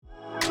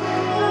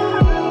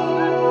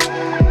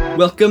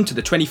Welcome to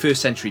the 21st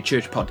Century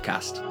Church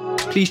podcast.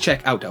 Please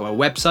check out our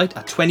website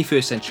at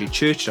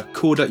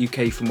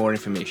 21stcenturychurch.co.uk for more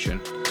information.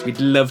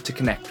 We'd love to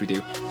connect with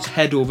you, so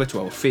head over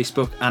to our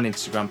Facebook and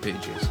Instagram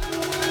pages.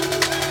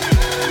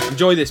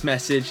 Enjoy this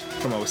message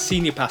from our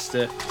senior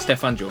pastor,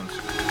 Steffan Jones.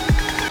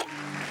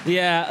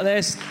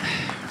 Yeah,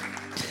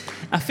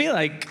 I feel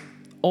like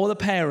all the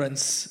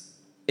parents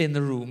in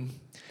the room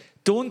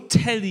don't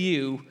tell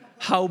you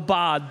how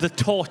bad the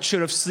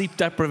torture of sleep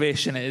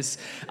deprivation is.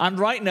 And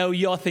right now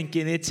you're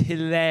thinking it's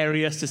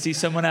hilarious to see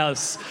someone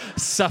else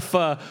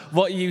suffer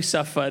what you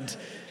suffered.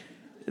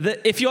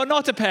 If you're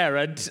not a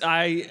parent,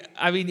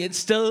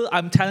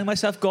 I'm telling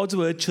myself God's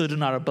word,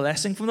 children are a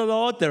blessing from the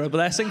Lord. They're a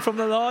blessing from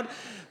the Lord.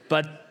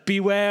 But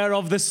beware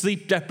of the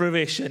sleep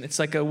deprivation. It's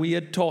like a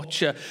weird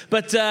torture.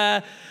 But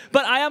I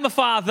am a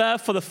father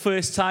for the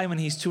first time, and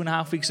he's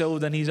 2.5 weeks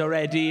old, and he's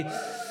already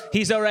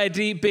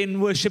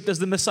been worshipped as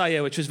the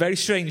Messiah, which was very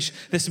strange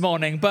this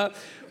morning. But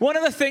one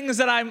of the things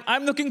that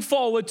I'm looking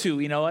forward to,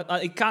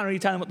 I can't really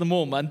tell him at the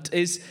moment,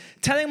 is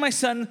telling my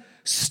son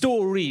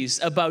stories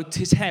about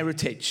his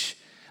heritage.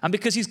 And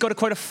because he's got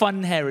quite a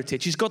fun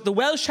heritage. He's got the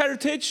Welsh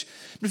heritage.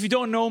 But if you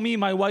don't know me,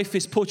 my wife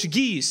is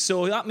Portuguese.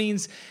 So that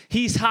means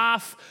he's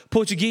half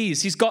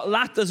Portuguese. He's got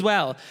that as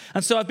well.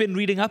 And so I've been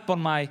reading up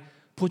on my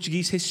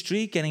Portuguese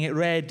history, getting it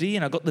ready,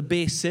 and I've got the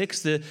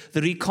basics, the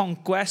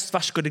Reconquest,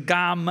 Vasco da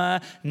Gama,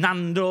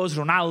 Nando's,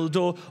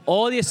 Ronaldo,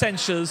 all the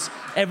essentials,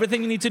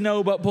 everything you need to know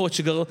about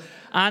Portugal.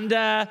 And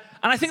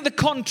I think the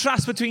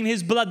contrast between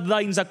his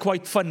bloodlines are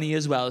quite funny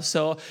as well.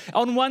 So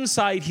on one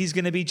side, he's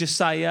going to be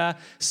Josiah,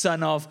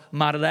 son of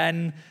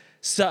Marlene,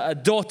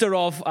 daughter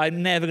of,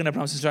 I'm never going to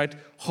pronounce this right,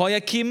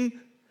 Joachim,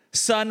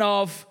 son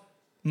of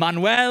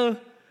Manuel,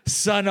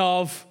 son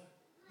of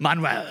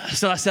Manuel.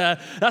 So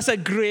that's a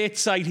great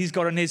side he's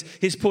got on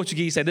his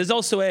Portuguese side. There's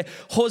also a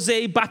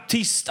Jose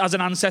Baptiste as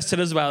an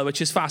ancestor as well,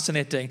 which is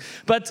fascinating.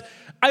 But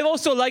I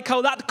also like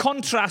how that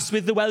contrasts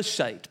with the Welsh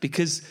side,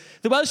 because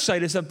the Welsh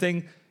side is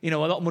something, a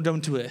lot more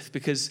down to earth,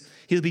 because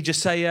he'll be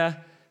Josiah,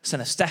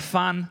 son of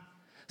Steffan,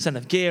 son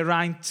of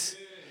Geraint,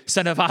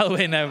 son of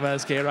Alwyn,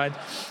 Geraint.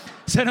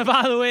 Son of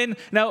Alwyn.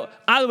 Now,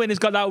 Alwyn has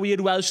got that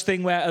weird Welsh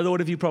thing where a lot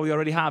of you probably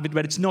already have it,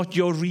 where it's not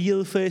your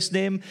real first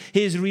name.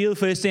 His real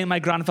first name, my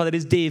grandfather,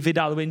 is David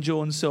Alwyn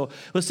Jones. So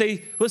we'll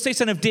say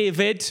son of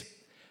David.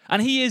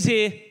 And he is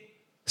a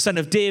son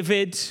of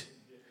David,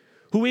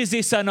 who is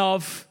a son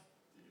of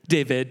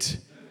David,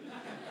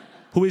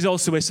 who is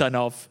also a son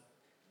of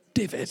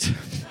David.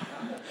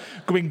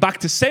 Going back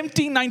to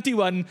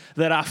 1791,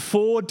 there are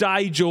 4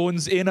 Di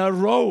Jones in a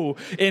row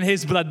in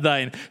his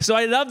bloodline. So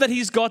I love that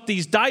he's got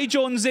these Di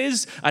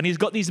Joneses and he's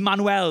got these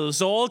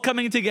Manuels all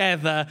coming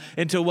together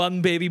into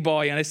one baby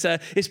boy. And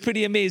it's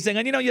pretty amazing.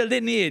 And your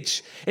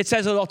lineage, it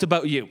says a lot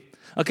about you.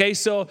 Okay,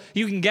 so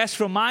you can guess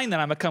from mine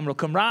that I'm a Cymro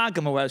Cymraeg,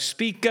 I'm a Welsh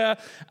speaker,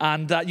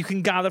 and you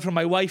can gather from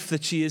my wife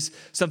that she is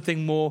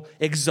something more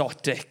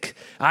exotic.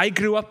 I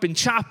grew up in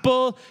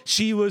chapel.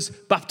 She was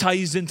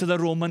baptized into the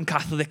Roman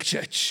Catholic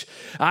Church.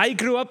 I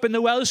grew up in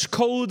the Welsh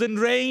cold and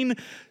rain.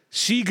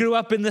 She grew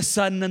up in the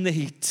sun and the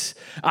heat.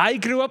 I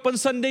grew up on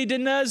Sunday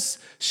dinners.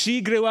 She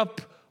grew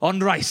up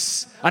on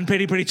rice and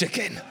peri-peri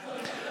chicken.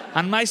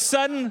 And my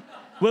son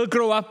will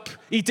grow up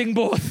eating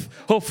both,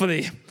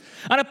 hopefully.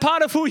 And a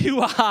part of who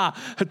you are,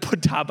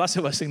 that's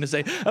the worst thing to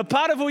say, a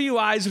part of who you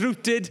are is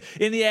rooted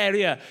in the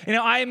area.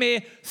 I'm a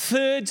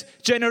 3rd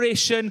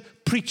generation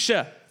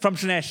preacher from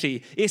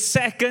Llanelli, a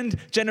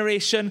 2nd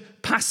generation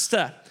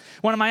pastor.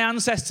 One of my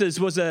ancestors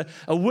was a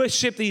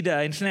worship leader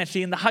in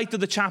Llanelli in the height of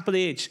the chapel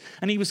age,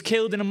 and he was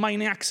killed in a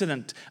mining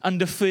accident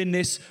under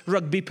Furness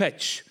rugby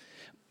pitch.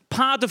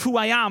 Part of who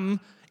I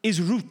am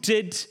is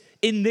rooted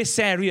in this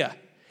area.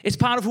 It's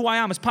part of who I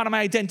am. It's part of my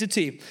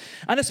identity.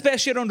 And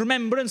especially around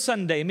Remembrance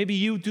Sunday, maybe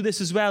you do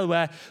this as well,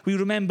 where we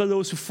remember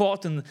those who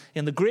fought in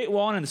the Great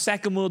War and the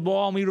Second World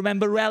War, and we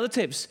remember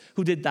relatives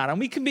who did that.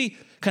 And we can be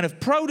kind of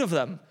proud of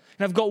them.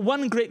 And I've got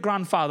one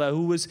great-grandfather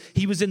who was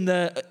in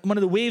one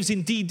of the waves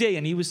in D-Day,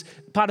 and he was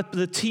part of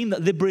the team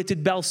that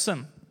liberated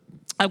Belsen.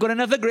 I've got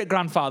another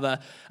great-grandfather,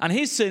 and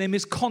his surname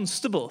is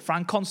Constable,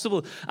 Frank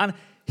Constable. And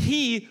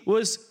he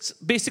was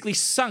basically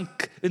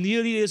sunk in the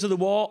early days of the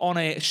war on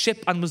a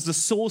ship and was the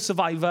sole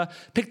survivor,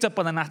 picked up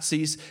by the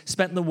Nazis,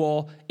 spent the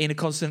war in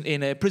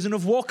a prison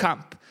of war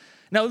camp.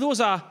 Now,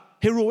 those are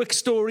heroic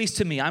stories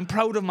to me. I'm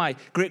proud of my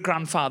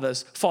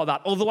great-grandfathers for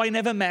that, although I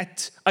never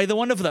met either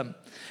one of them.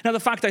 Now, the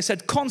fact I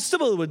said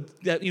Constable would,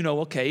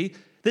 okay,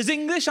 there's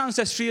English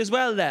ancestry as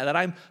well there, that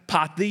I'm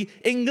partly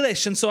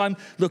English. And so I'm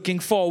looking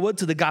forward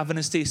to the Gavin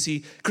and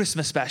Stacey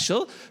Christmas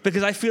special,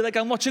 because I feel like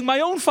I'm watching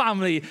my own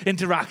family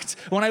interact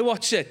when I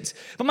watch it.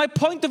 But my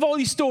point of all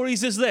these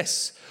stories is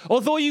this.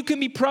 Although you can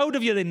be proud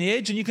of your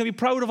lineage and you can be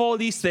proud of all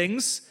these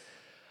things,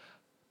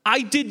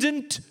 I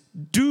didn't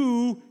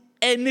do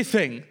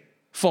anything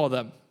for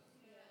them.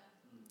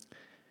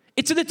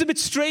 It's a little bit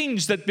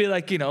strange that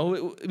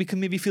we can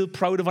maybe feel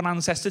proud of an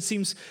ancestor. It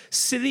seems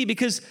silly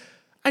because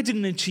I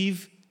didn't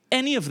achieve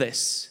any of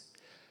this.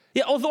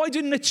 Yeah, although I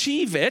didn't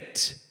achieve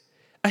it,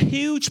 a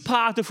huge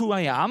part of who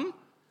I am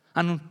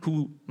and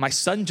who my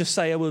son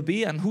Josiah will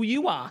be and who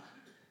you are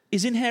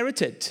is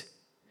inherited.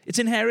 It's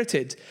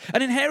inherited.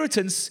 An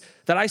inheritance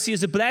that I see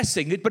as a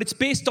blessing, but it's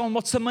based on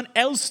what someone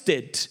else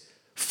did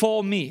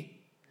for me.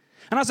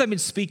 And as I've been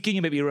speaking,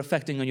 you may be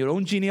reflecting on your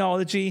own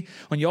genealogy,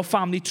 on your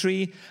family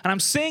tree. And I'm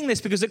saying this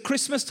because at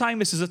Christmas time,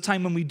 this is a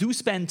time when we do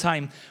spend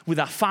time with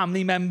our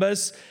family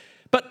members.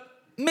 But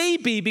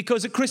maybe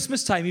because at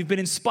Christmas time, you've been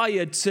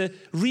inspired to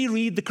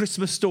reread the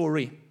Christmas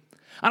story.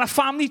 And a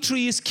family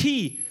tree is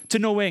key to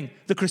knowing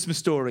the Christmas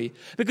story.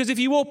 Because if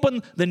you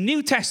open the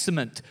New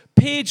Testament,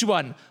 page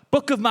 1,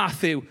 book of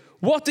Matthew,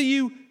 what do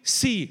you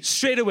see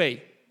straight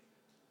away?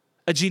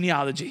 A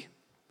genealogy.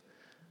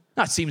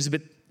 That seems a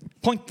bit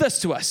pointless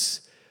to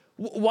us.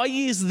 Why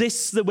is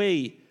this the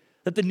way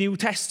that the New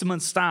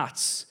Testament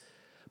starts?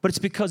 But it's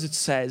because it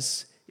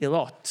says a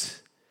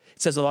lot.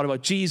 It says a lot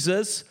about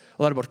Jesus,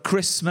 a lot about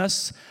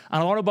Christmas,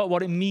 and a lot about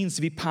what it means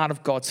to be part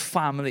of God's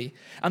family.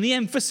 And the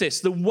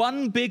emphasis, the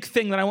one big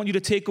thing that I want you to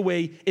take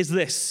away is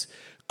this.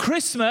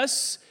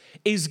 Christmas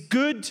is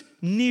good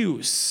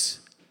news,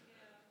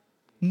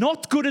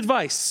 not good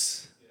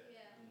advice.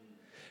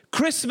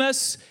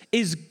 Christmas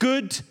is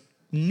good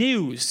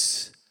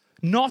news,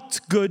 not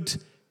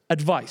good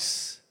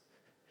advice.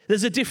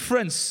 There's a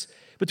difference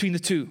between the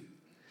two.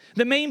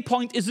 The main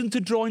point isn't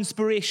to draw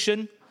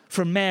inspiration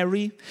from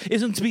Mary,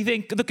 isn't to be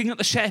looking at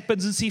the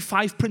shepherds and see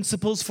 5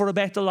 principles for a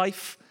better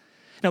life.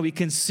 Now, we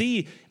can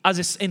see,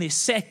 as in a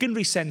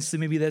secondary sense, that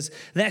maybe there's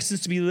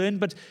lessons to be learned,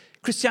 but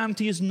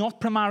Christianity is not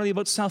primarily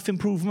about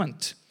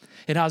self-improvement.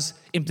 It has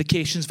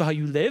implications for how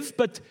you live,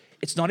 but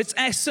it's not its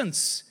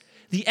essence.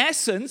 The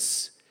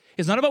essence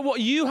is not about what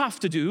you have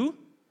to do,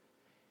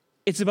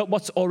 it's about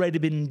what's already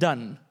been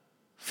done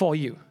for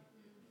you.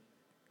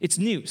 It's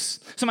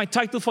news. So my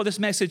title for this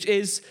message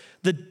is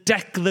The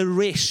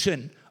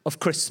Declaration of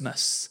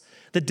Christmas.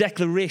 The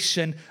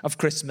declaration of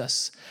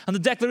Christmas. And the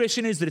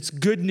declaration is that it's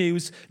good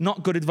news,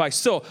 not good advice.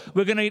 So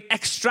we're going to read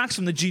extracts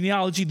from the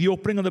genealogy, the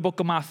opening of the book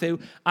of Matthew.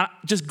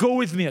 Just go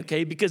with me,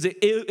 okay? Because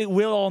it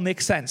will all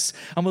make sense.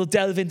 And we'll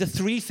delve into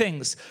 3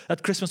 things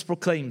that Christmas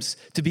proclaims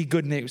to be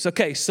good news.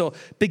 Okay, so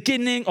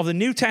beginning of the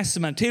New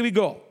Testament. Here we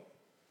go.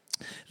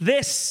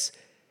 This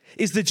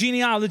is the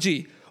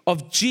genealogy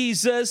of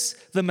Jesus,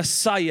 the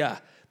Messiah,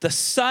 the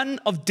son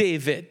of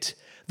David,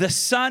 the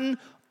son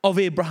of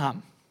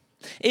Abraham.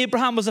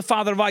 Abraham was the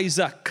father of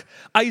Isaac.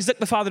 Isaac,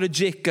 the father of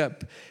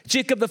Jacob.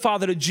 Jacob, the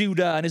father of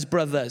Judah and his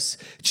brothers.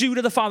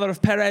 Judah, the father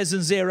of Perez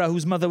and Zerah,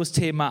 whose mother was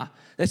Tamar.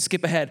 Let's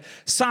skip ahead.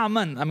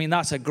 Salmon,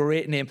 that's a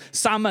great name.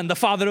 Salmon, the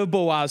father of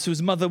Boaz,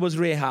 whose mother was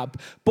Rahab.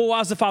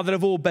 Boaz, the father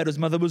of Obed, whose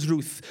mother was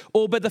Ruth.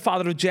 Obed, the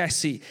father of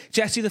Jesse.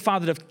 Jesse, the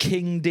father of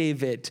King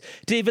David.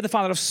 David, the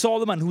father of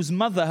Solomon, whose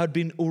mother had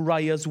been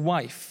Uriah's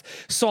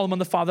wife. Solomon,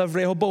 the father of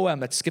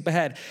Rehoboam. Let's skip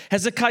ahead.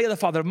 Hezekiah, the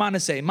father of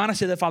Manasseh.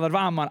 Manasseh, the father of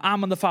Ammon.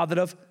 Ammon, the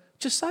father of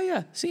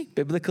Josiah, see,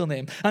 biblical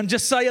name. And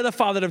Josiah, the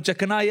father of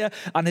Jeconiah,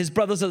 and his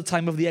brothers at the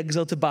time of the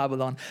exile to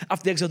Babylon.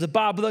 After the exile to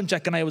Babylon,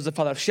 Jeconiah was the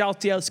father of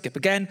Shealtiel, skip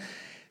again.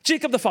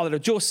 Jacob, the father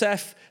of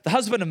Joseph, the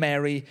husband of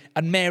Mary,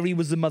 and Mary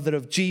was the mother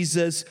of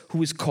Jesus,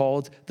 who is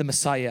called the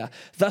Messiah.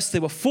 Thus,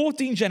 there were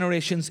 14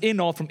 generations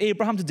in all from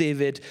Abraham to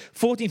David,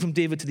 14 from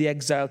David to the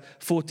exile,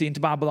 14 to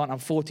Babylon,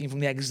 and 14 from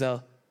the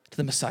exile to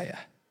the Messiah.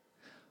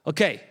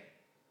 Okay.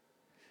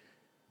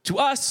 To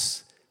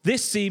us,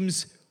 this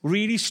seems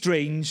really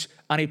strange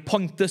and a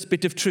pointless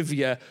bit of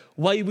trivia.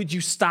 Why would you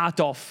start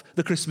off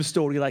the Christmas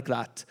story like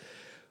that?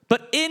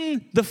 But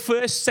in the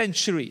first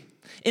century,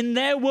 in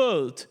their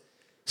world,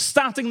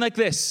 starting like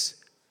this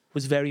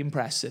was very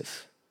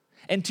impressive.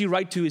 N.T.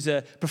 Wright, who is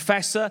a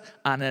professor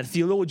and a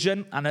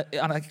theologian and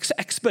an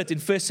expert in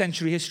first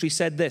century history,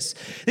 said this.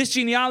 This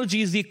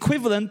genealogy is the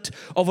equivalent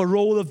of a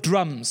roll of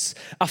drums,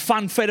 a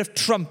fanfare of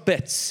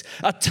trumpets,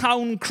 a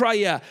town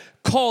crier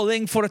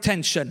calling for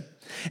attention.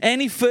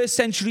 Any first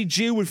century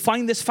Jew would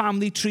find this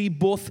family tree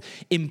both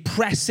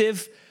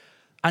impressive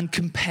and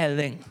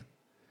compelling.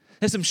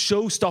 There's some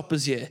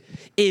showstoppers here.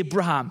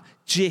 Abraham,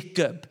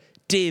 Jacob,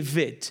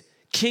 David,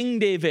 King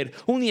David.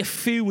 Only a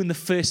few in the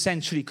first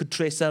century could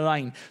trace their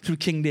line through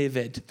King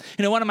David.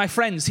 One of my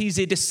friends, he's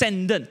a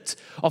descendant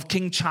of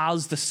King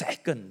Charles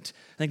II.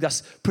 I think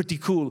that's pretty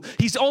cool.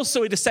 He's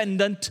also a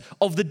descendant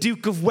of the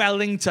Duke of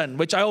Wellington,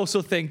 which I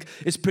also think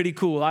is pretty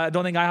cool. I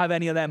don't think I have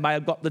any of them.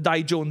 I've got the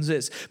Di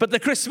Joneses. But the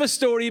Christmas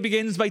story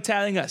begins by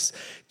telling us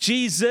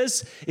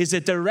Jesus is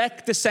a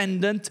direct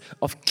descendant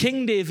of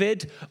King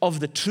David, of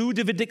the true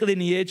Davidic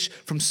lineage,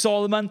 from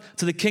Solomon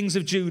to the kings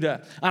of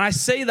Judah. And I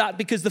say that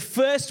because the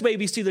first way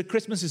we see that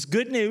Christmas is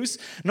good news,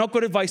 not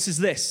good advice, is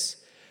this.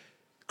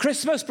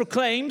 Christmas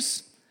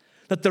proclaims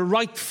that the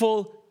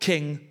rightful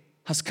king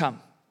has come.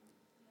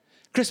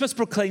 Christmas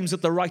proclaims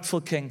that the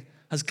rightful king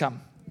has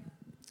come.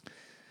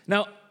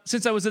 Now,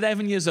 since I was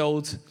 11 years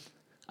old,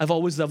 I've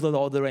always loved The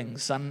Lord of the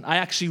Rings. And I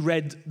actually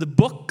read the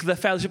book, The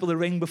Fellowship of the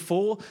Ring,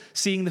 before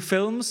seeing the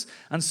films.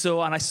 And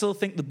I still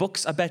think the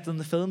books are better than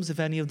the films, if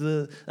any of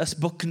us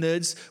book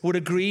nerds would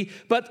agree.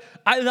 But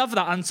I love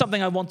that, and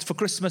something I want for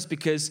Christmas,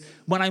 because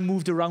when I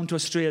moved around to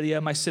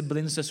Australia, my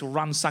siblings just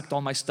ransacked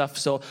all my stuff.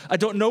 So I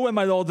don't know where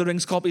my Lord of the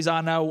Rings copies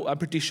are now. I'm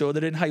pretty sure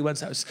they're in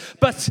Hywan's house.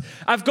 But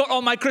I've got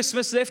on my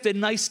Christmas list a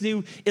nice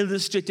new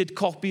illustrated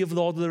copy of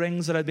Lord of the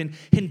Rings that I've been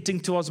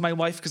hinting towards my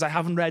wife, because I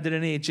haven't read it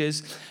in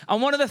ages.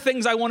 And one of the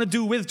things I want to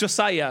do with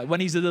Josiah when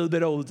he's a little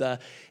bit older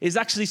is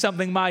actually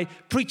something my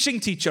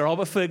preaching teacher,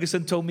 Robert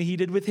Ferguson, told me he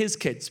did with his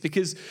kids.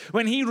 Because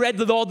when he read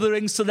The Lord of the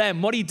Rings to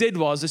them, what he did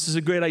was, this is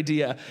a great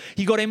idea,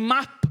 he got a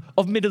map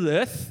of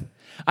Middle-earth,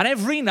 and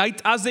every night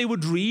as they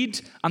would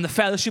read and the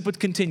fellowship would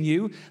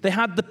continue, they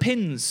had the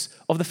pins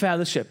of the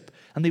fellowship,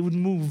 and they would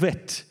move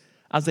it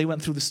as they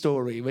went through the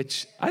story,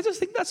 which I just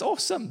think that's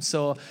awesome.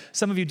 So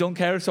some of you don't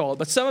care at all,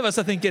 but some of us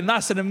are thinking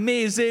that's an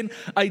amazing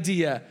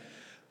idea.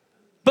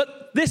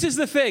 But this is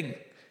the thing.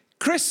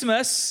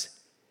 Christmas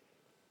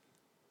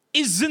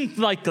isn't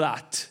like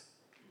that.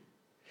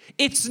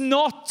 It's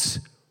not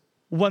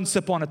Once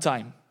Upon a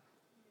Time.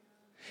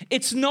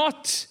 It's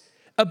not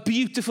a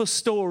beautiful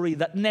story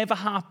that never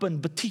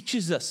happened but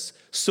teaches us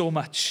so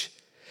much.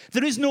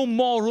 There is no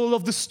moral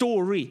of the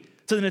story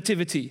to the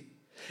Nativity.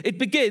 It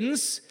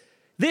begins,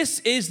 this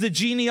is the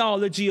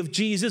genealogy of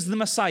Jesus the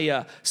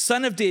Messiah,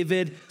 son of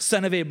David,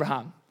 son of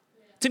Abraham.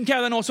 Tim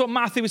Keller, also what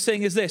Matthew was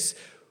saying is this: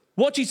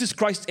 what Jesus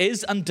Christ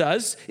is and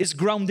does is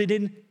grounded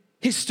in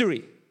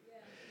history.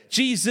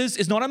 Jesus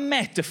is not a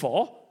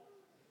metaphor.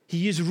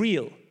 He is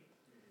real.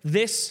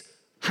 This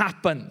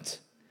happened.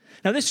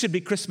 Now, this should be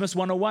Christmas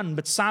 101,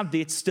 but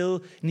sadly, it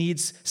still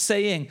needs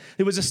saying.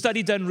 There was a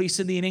study done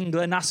recently in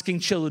England asking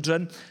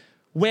children,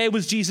 where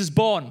was Jesus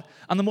born?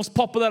 And the most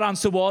popular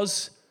answer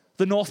was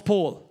the North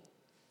Pole.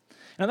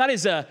 Now, that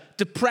is a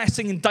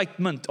depressing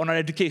indictment on our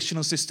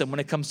educational system when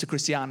it comes to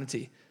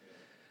Christianity.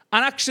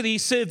 And actually,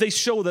 surveys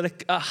show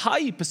that a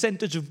high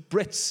percentage of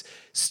Brits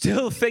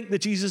still think that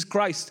Jesus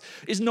Christ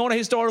is not a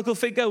historical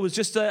figure, was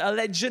just a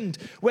legend,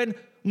 when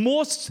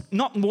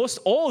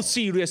all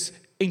serious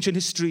ancient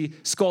history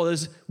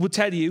scholars would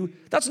tell you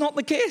that's not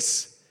the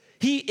case.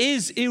 He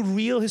is a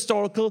real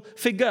historical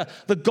figure.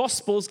 The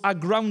Gospels are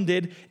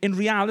grounded in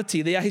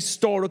reality. They are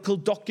historical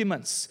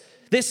documents.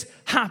 This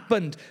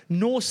happened.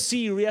 No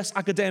serious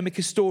academic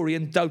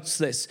historian doubts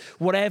this,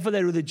 whatever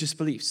their religious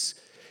beliefs.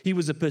 He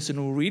was a person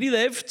who really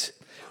lived,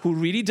 who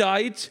really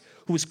died,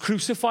 who was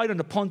crucified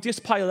under Pontius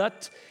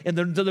Pilate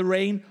under the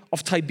reign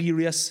of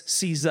Tiberius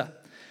Caesar.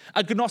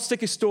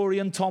 Agnostic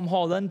historian Tom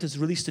Holland has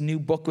released a new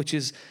book which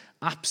is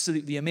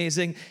absolutely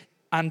amazing.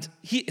 And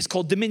it's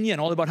called Dominion,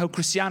 all about how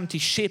Christianity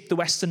shaped the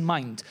Western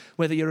mind,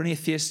 whether you're an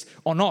atheist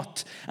or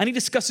not. And he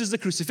discusses the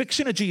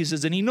crucifixion of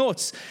Jesus, and he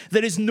notes,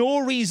 there is no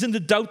reason to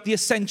doubt the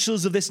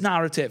essentials of this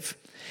narrative.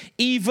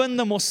 Even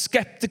the most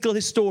skeptical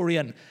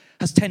historian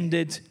has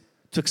tended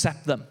to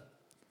accept them.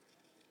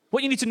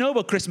 What you need to know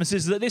about Christmas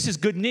is that this is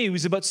good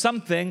news about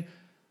something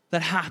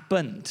that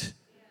happened.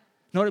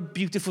 Not a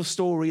beautiful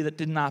story that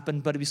didn't happen,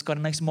 but it's got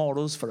nice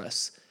morals for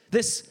us.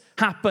 This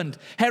happened.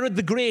 Herod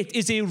the Great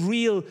is a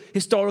real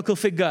historical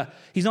figure.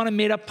 He's not a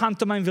made-up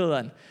pantomime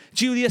villain.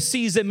 Julius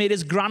Caesar made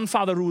his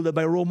grandfather ruler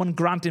by Roman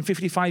grant in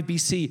 55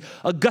 BC.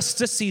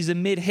 Augustus Caesar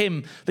made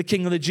him the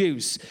king of the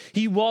Jews.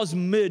 He was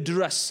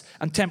murderous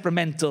and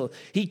temperamental.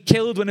 He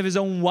killed one of his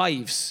own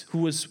wives, who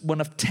was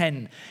one of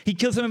 10. He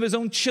killed some of his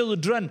own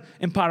children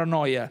in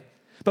paranoia.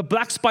 But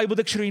Black's Bible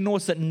Dictionary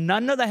notes that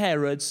none of the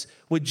Herods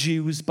were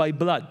Jews by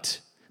blood.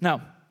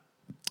 Now,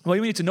 why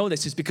we need to know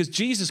this is because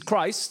Jesus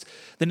Christ,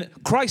 then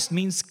Christ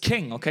means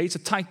king, okay? It's a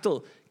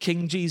title,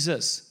 King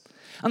Jesus.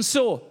 And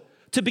so,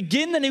 to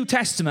begin the New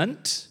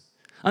Testament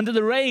under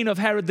the reign of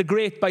Herod the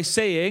Great by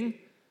saying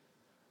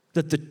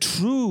that the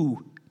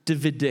true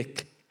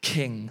Davidic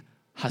king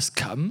has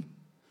come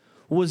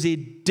was a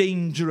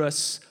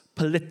dangerous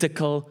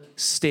political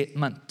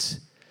statement.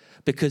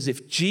 Because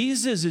if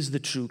Jesus is the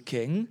true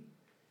king,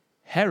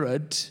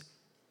 Herod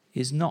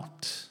is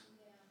not.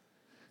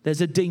 There's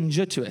a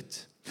danger to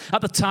it.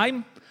 At the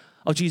time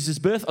of Jesus'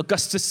 birth,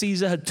 Augustus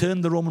Caesar had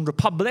turned the Roman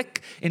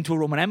Republic into a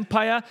Roman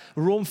Empire.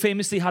 Rome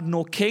famously had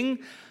no king.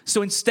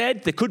 So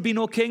instead, there could be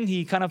no king.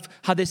 He kind of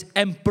had this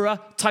emperor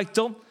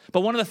title.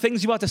 But one of the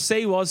things you had to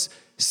say was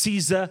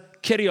Caesar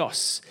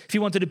Kyrios, if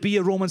you wanted to be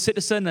a Roman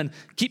citizen and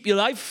keep your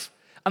life.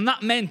 And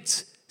that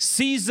meant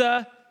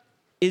Caesar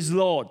is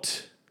Lord.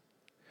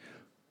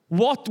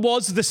 What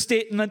was the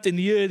statement in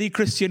the early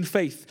Christian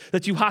faith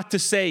that you had to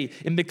say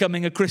in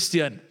becoming a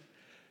Christian?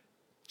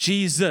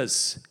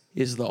 Jesus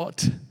is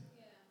Lord.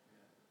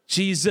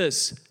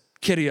 Jesus,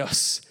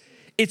 Kyrios.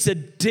 It's a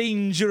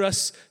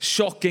dangerous,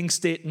 shocking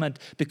statement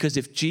because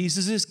if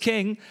Jesus is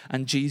king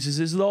and Jesus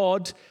is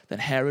Lord, then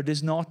Herod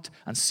is not,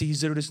 and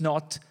Caesar is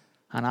not,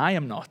 and I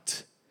am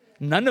not.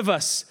 None of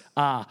us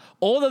are.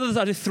 All others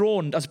are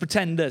dethroned as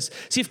pretenders.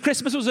 See, if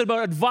Christmas was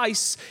about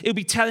advice, it would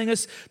be telling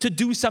us to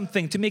do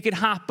something, to make it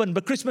happen.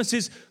 But Christmas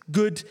is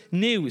good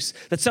news,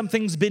 that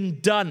something's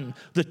been done.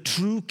 The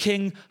true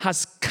king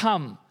has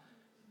come.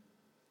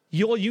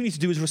 all you need to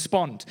do is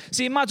respond.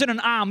 See, imagine an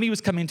army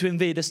was coming to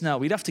invade us now.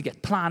 We'd have to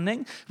get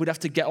planning. We'd have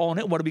to get on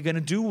it. What are we going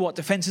to do? What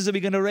defenses are we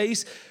going to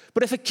raise?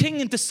 But if a king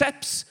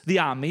intercepts the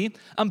army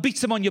and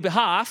beats them on your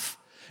behalf,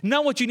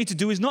 now what you need to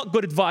do is not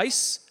good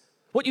advice.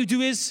 What you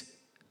do is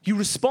you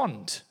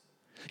respond.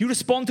 You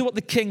respond to what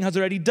the king has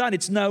already done.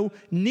 It's now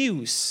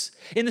news.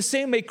 In the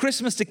same way,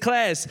 Christmas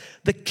declares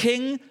the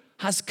king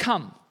has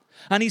come.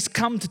 And he's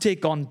come to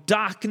take on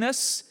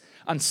darkness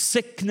and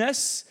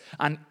sickness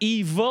and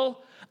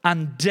evil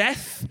and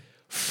death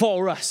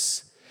for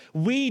us.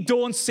 We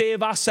don't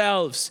save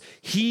ourselves.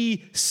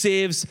 He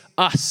saves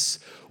us.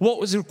 What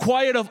was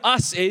required of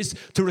us is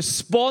to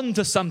respond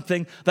to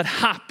something that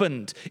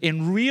happened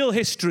in real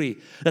history,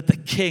 that the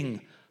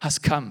king has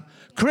come.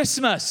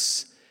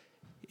 Christmas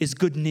is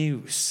good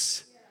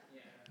news,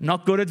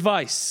 not good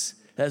advice.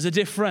 There's a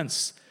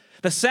difference.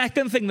 The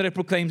second thing that it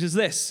proclaims is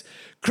this.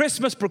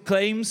 Christmas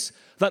proclaims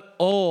that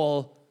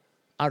all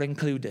are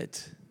included.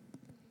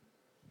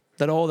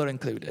 That all are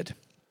included.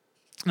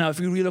 Now, if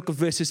you relook at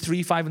verses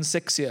 3, 5, and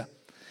 6 here,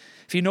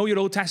 if you know your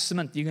Old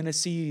Testament, you're going to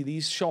see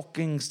these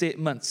shocking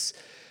statements.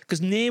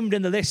 Because named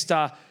in the list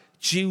are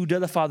Judah,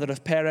 the father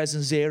of Perez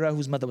and Zerah,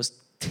 whose mother was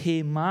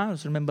Tamar.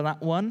 Remember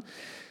that one?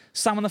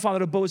 Salmon, the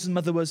father of Boaz, whose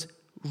mother was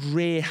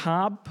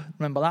Rahab.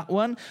 Remember that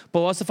one?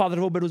 Boaz, the father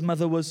of Obed, whose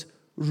mother was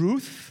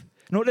Ruth.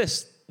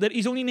 Notice that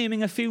he's only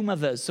naming a few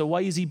mothers. So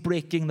why is he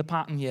breaking the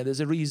pattern here? There's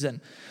a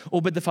reason.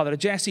 Obed, the father of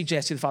Jesse.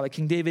 Jesse, the father of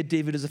King David.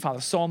 David is the father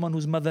of Solomon,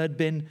 whose mother had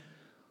been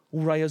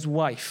Uriah's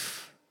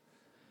wife.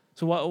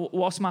 So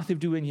what's Matthew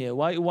doing here?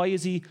 Why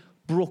is he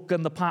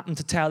broken the pattern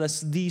to tell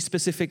us these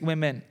specific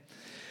women?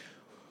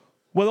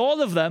 Well,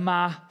 all of them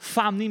are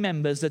family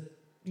members that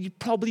you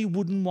probably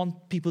wouldn't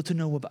want people to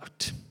know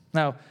about.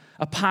 Now,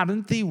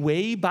 apparently,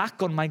 way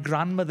back on my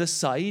grandmother's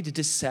side, it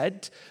is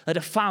said that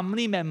a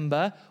family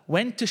member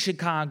went to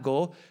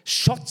Chicago,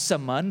 shot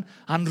someone,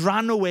 and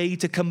ran away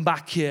to come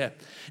back here.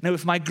 Now,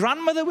 if my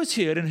grandmother was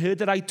here and heard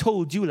that I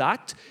told you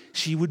that,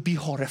 she would be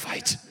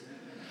horrified.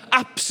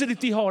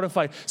 Absolutely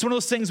horrified. It's one of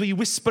those things where you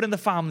whisper in the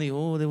family,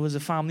 oh, there was a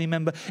family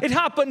member. It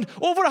happened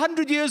over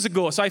 100 years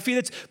ago, so I feel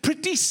it's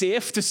pretty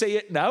safe to say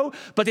it now,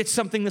 but it's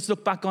something that's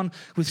looked back on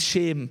with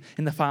shame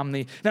in the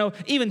family. Now,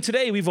 even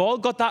today, we've all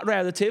got that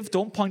relative,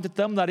 don't point at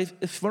them, that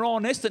if we're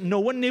honest, that no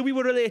one knew we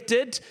were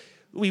related,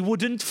 we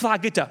wouldn't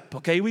flag it up,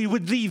 okay? We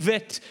would leave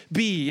it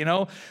be, you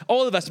know?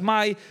 All of us,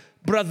 my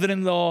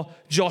brother-in-law,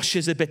 Josh,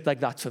 is a bit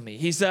like that for me.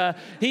 He's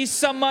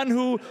someone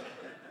who...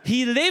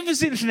 He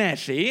lives in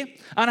Llanelli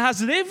and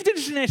has lived in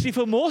Llanelli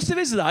for most of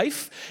his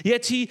life,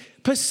 yet he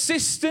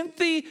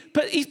persistently,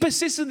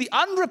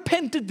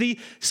 unrepentantly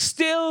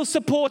still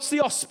supports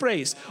the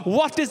Ospreys.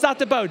 What is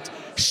that about?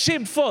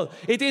 Shameful.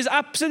 It is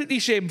absolutely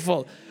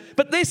shameful.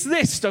 But this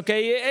list,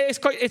 okay,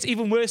 it's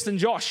even worse than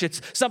Josh.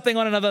 It's something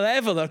on another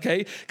level,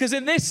 okay? Because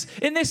in this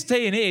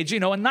day and age, you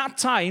know, in that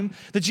time,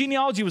 the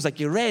genealogy was like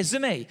your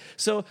resume.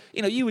 So,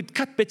 you know, you would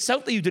cut bits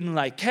out that you didn't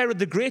like. Herod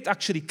the Great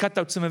actually cut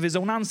out some of his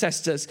own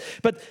ancestors.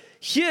 But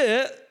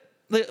here,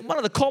 one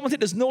of the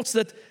commentators notes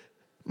that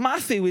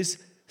Matthew is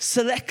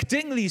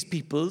selecting these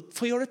people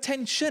for your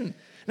attention.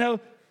 Now,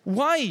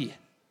 why?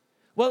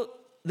 Well,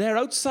 they're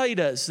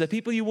outsiders. They're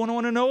people you won't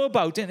want to know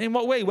about. In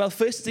what way? Well,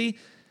 firstly,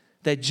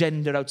 they're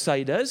gender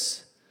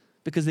outsiders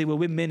because they were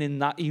women in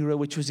that era,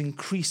 which was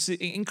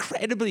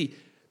incredibly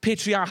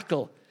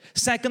patriarchal.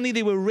 Secondly,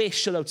 they were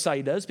racial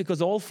outsiders because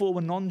all four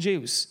were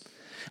non-Jews.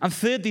 And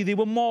thirdly, they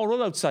were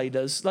moral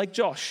outsiders like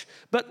Josh,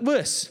 but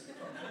worse.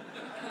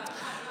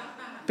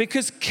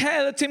 Because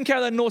Tim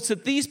Keller notes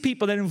that these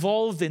people are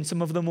involved in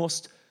some of the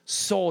most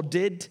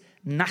sordid,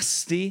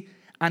 nasty,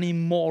 and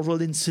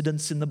immoral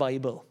incidents in the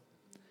Bible.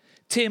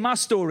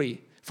 Tamar's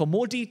story. For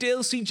more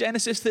details, see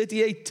Genesis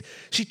 38.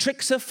 She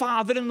tricks her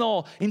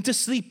father-in-law into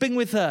sleeping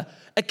with her.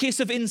 A case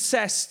of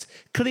incest,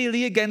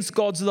 clearly against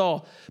God's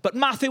law. But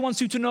Matthew wants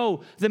you to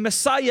know the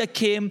Messiah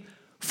came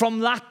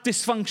from that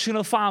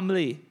dysfunctional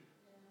family.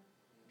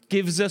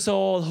 Gives us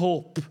all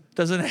hope,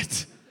 doesn't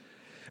it?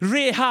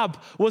 Rahab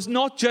was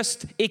not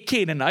just a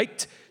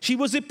Canaanite. She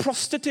was a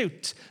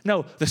prostitute.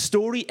 Now, the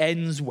story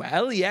ends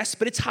well, yes,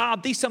 but it's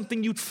hardly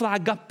something you'd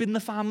flag up in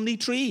the family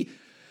tree.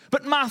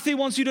 But Matthew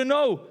wants you to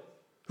know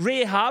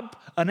Rahab,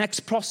 an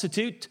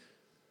ex-prostitute,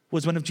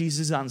 was one of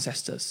Jesus'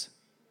 ancestors.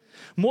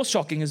 Most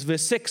shocking is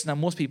verse 6. Now,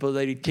 most people,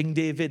 they read King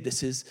David.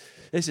 This is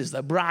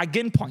the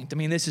bragging point. I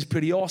mean, this is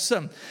pretty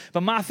awesome.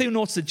 But Matthew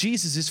notes that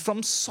Jesus is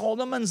from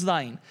Solomon's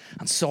line.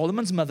 And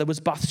Solomon's mother was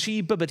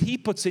Bathsheba, but he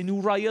puts in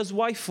Uriah's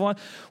wife.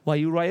 Why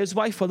Uriah's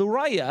wife? Well,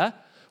 Uriah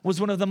was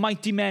one of the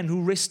mighty men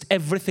who risked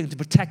everything to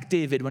protect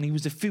David when he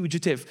was a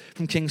fugitive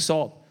from King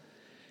Saul.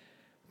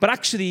 But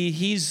actually,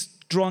 he's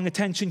drawing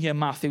attention here,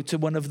 Matthew, to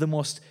one of the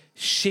most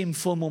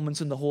shameful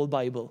moments in the whole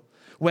Bible,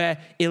 where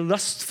a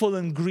lustful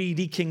and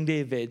greedy King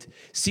David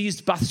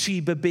sees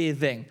Bathsheba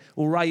bathing,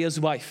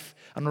 Uriah's wife,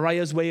 and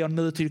Uriah's away on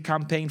military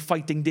campaign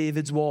fighting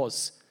David's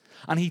wars.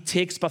 And he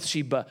takes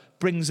Bathsheba,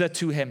 brings her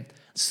to him,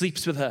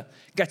 sleeps with her,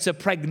 gets her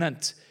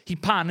pregnant. He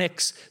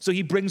panics, so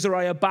he brings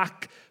Uriah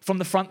back from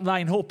the front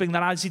line, hoping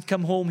that as he'd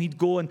come home, he'd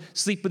go and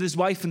sleep with his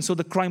wife, and so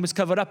the crime was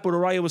covered up. But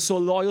Uriah was so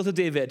loyal to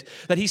David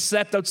that he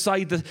slept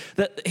outside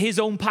his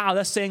own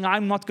palace, saying,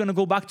 I'm not going to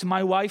go back to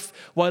my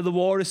wife while the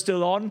war is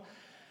still on.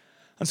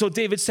 And so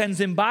David sends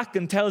him back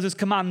and tells his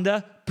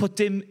commander, put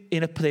him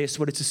in a place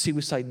where it's a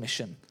suicide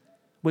mission,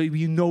 where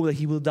you know that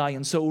he will die.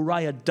 And so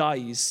Uriah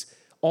dies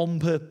on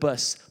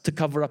purpose to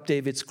cover up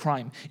David's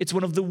crime. It's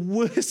one of the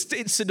worst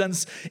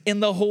incidents in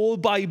the whole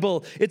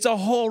Bible. It's a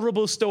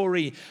horrible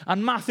story.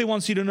 And Matthew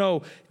wants you to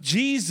know,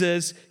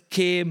 Jesus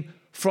came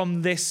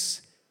from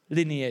this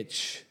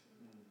lineage.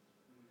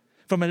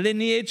 From a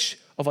lineage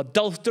of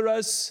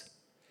adulterers,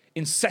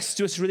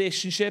 incestuous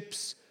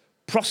relationships,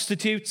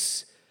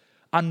 prostitutes,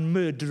 and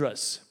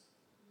murderers.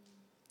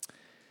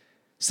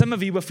 Some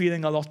of you are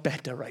feeling a lot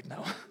better right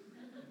now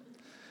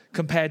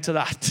compared to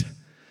that.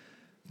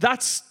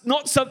 That's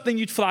not something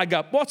you'd flag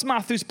up. What's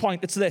Matthew's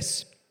point? It's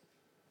this.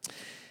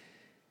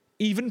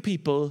 Even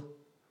people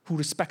who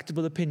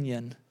respectable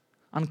opinion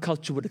and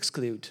culture would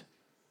exclude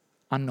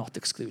are not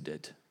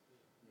excluded.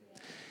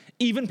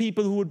 Even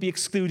people who would be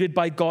excluded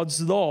by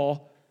God's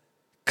law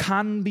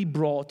can be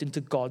brought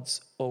into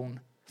God's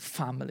own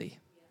family.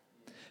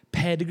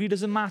 Pedigree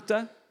doesn't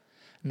matter.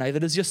 Neither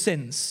does your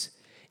sins.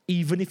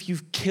 Even if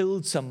you've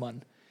killed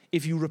someone,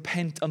 if you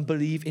repent and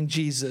believe in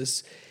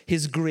Jesus,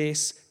 his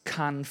grace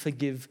can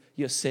forgive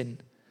your sin.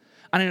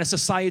 And in a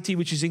society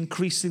which is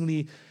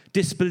increasingly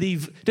doesn't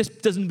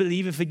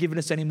believe in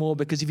forgiveness anymore,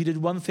 because if you did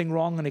one thing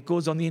wrong and it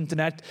goes on the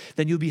internet,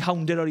 then you'll be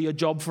hounded out of your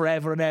job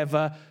forever and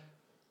ever.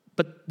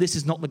 But this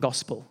is not the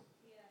gospel.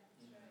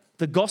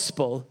 The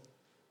gospel,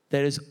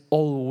 there is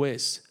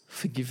always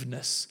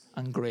forgiveness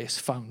and grace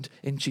found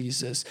in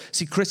Jesus.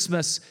 See,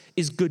 Christmas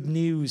is good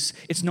news.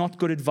 It's not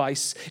good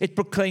advice. It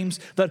proclaims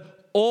that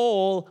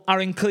all are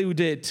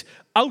included.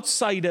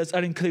 Outsiders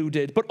are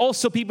included, but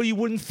also people you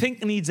wouldn't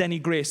think needs any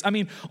grace. I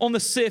mean, on the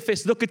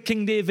surface, look at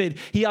King David.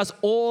 He has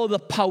all the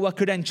power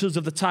credentials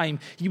of the time.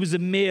 He was a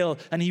male,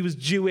 and he was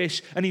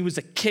Jewish, and he was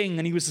a king,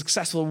 and he was a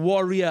successful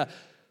warrior.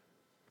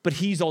 But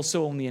he's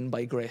also only in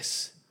by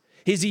grace.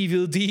 His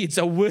evil deeds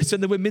are worse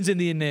than the women's in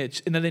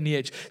the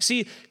lineage.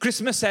 See,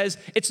 Christmas says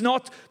it's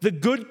not the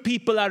good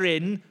people are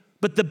in,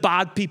 but the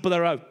bad people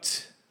are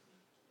out.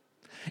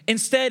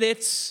 Instead,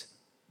 it's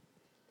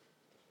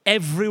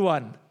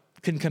everyone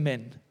can come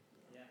in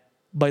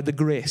by the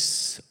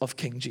grace of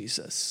King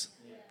Jesus.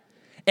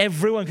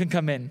 Everyone can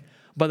come in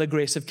by the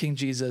grace of King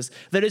Jesus.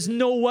 There is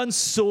no one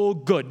so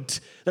good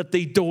that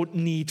they don't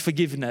need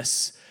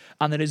forgiveness,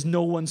 and there is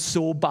no one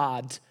so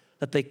bad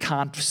that they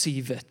can't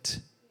receive it.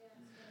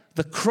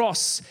 The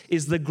cross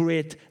is the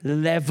great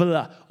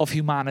leveler of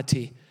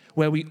humanity,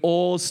 where we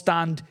all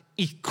stand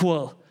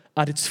equal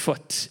at its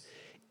foot,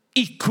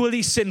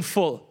 equally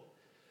sinful,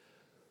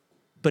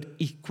 but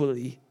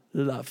equally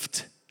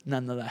loved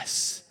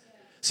nonetheless.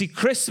 See,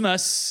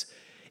 Christmas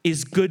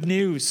is good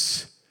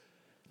news,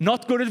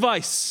 not good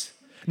advice,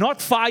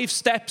 not 5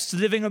 steps to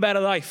living a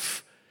better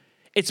life.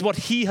 It's what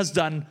he has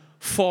done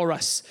for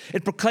us.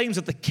 It proclaims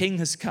that the King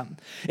has come.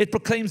 It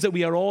proclaims that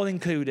we are all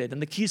included.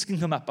 And the keys can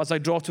come up as I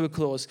draw to a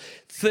close.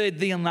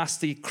 Thirdly and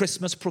lastly,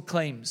 Christmas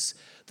proclaims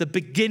the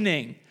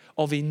beginning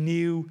of a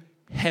new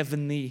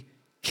heavenly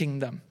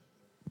kingdom.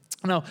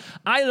 Now,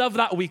 I love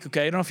that week,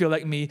 okay? I don't know if you're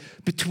like me,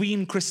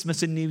 between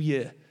Christmas and New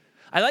Year.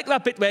 I like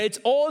that bit where it's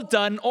all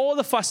done, all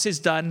the fuss is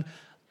done,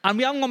 and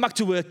we haven't gone back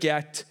to work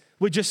yet.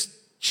 We're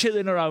just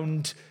chilling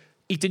around,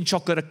 eating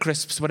chocolate at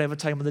crisps, whatever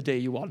time of the day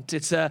you want.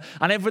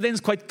 And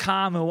everything's quite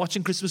calm, and we're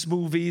watching Christmas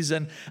movies,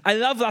 and I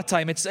love that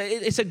time. It's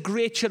a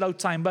great chill out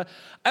time, but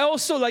I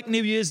also like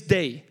New Year's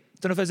Day.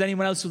 Don't know if there's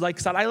anyone else who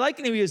likes that. I like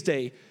New Year's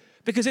Day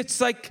because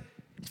it's like,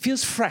 it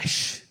feels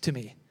fresh to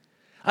me.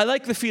 I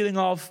like the feeling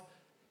of,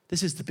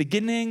 this is the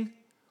beginning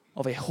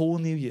of a whole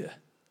new year.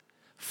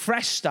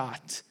 Fresh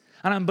start.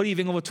 And I'm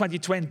believing over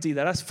 2020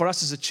 that for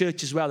us as a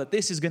church as well, that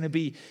this is going to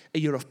be a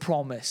year of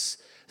promise.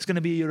 It's going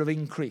to be a year of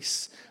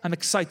increase. I'm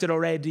excited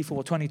already for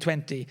what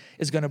 2020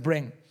 is going to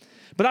bring.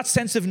 But that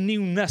sense of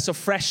newness, of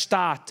fresh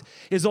start,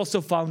 is also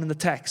found in the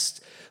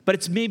text. But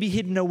it's maybe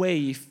hidden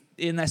away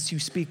unless you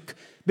speak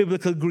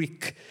biblical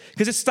Greek.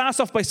 Because it starts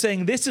off by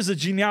saying this is a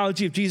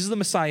genealogy of Jesus the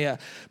Messiah.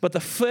 But the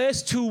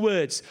first 2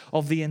 words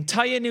of the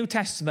entire New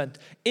Testament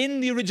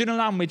in the original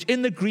language,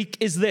 in the Greek,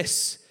 is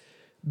this.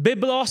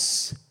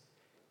 Biblos,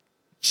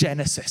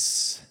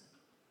 Genesis.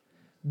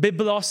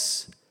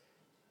 Biblos,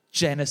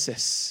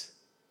 Genesis.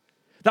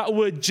 That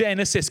word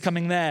Genesis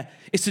coming there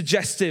is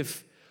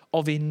suggestive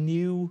of a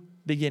new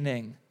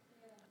beginning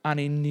and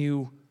a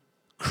new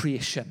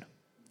creation.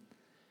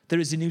 There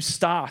is a new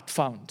start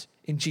found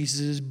in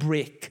Jesus'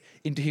 break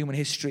into human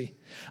history.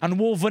 And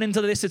woven into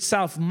this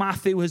itself,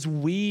 Matthew has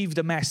weaved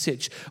a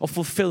message of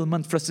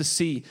fulfillment for us to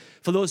see,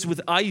 for those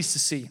with eyes to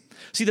see.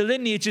 See, the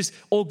lineage is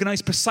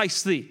organized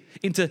precisely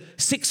into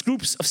 6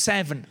 groups of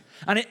 7.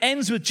 And it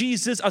ends with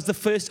Jesus as the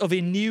first of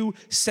a new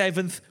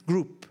 7th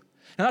group.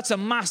 Now that's a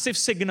massive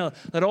signal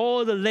that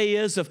all the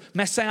layers of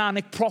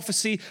messianic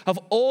prophecy have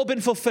all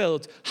been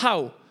fulfilled.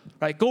 How?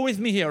 Right, go with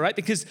me here, right?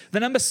 Because the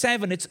number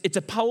 7, it's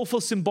a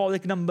powerful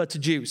symbolic number to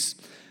Jews.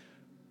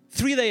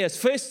 3 layers.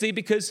 Firstly,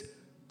 because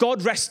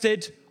God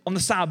rested on the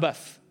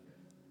Sabbath.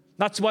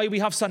 That's why we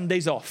have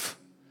Sundays off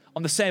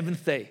on the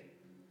 7th day.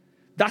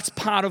 That's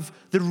part of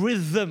the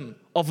rhythm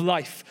of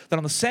life, that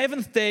on the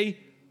 7th day,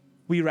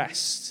 we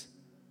rest.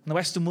 And the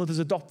Western world has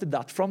adopted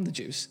that from the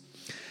Jews.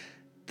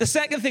 The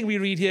second thing we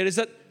read here is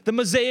that the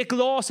Mosaic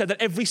law said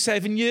that every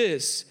 7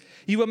 years,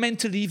 you were meant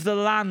to leave the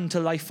land to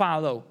lie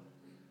fallow,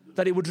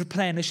 that it would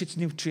replenish its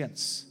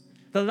nutrients.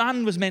 The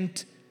land was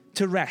meant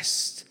to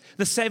rest.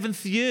 The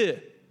 7th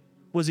year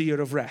was a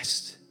year of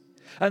rest.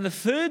 And the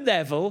third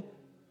level,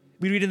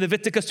 we read in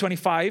Leviticus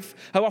 25,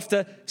 how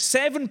after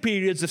 7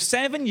 periods of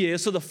 7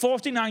 years, so the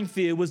 49th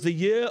year was the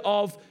year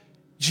of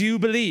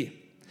Jubilee.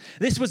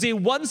 This was a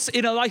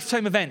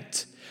once-in-a-lifetime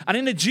event. And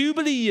in the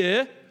Jubilee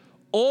year,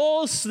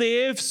 all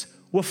slaves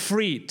were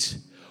freed.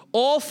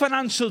 All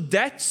financial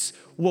debts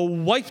were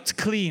wiped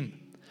clean.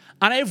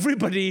 And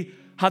everybody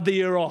had the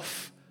year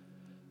off.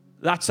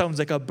 That sounds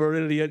like a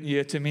brilliant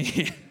year to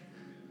me.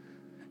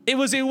 It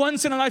was a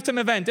once-in-a-lifetime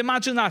event.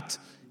 Imagine that.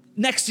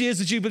 Next year's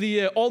the Jubilee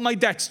year. All my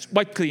debts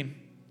wiped clean.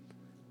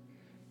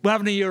 We're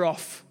having a year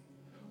off.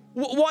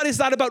 What is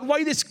that about?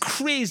 Why this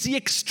crazy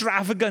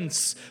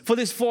extravagance for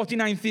this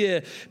 49th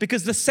year?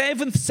 Because the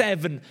 7th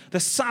 7, the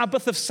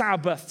Sabbath of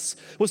Sabbaths,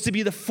 was to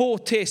be the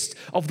foretaste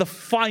of the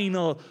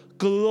final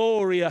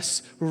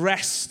glorious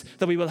rest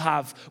that we will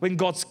have when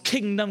God's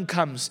kingdom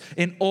comes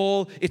in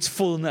all its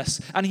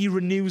fullness and he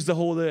renews the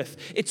whole earth.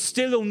 It's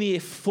still only a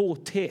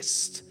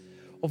foretaste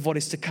of what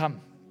is to come.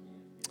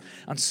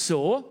 And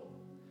so,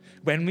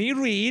 when we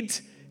read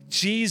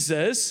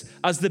Jesus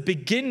as the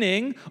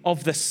beginning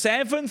of the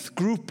 7th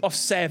group of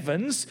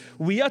 7s,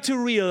 we are to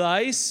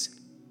realize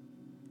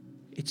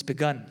it's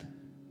begun.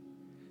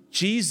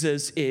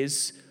 Jesus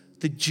is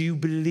the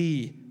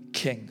Jubilee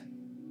King.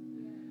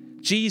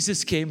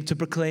 Jesus came to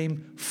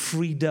proclaim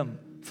freedom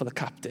for the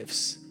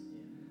captives,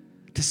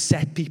 to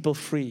set people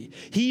free.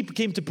 He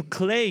came to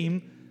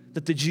proclaim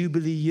that the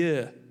Jubilee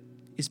year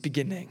is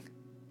beginning.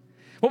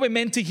 What we're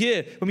meant to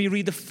hear when we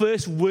read the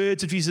first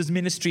words of Jesus'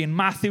 ministry in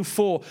Matthew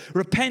 4,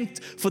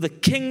 repent for the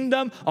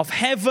kingdom of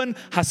heaven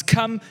has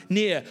come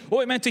near. What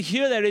we're meant to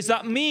hear there is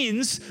that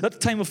means that the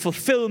time of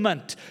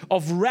fulfillment,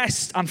 of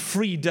rest and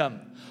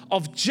freedom,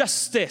 of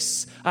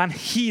justice and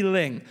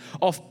healing,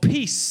 of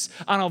peace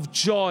and of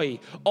joy,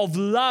 of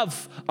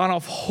love and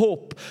of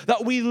hope,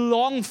 that we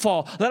long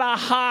for, that our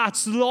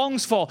hearts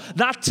longs for,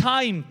 that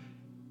time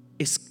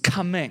is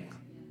coming.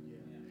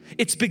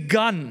 It's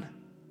begun.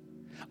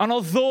 And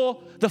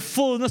although the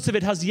fullness of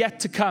it has yet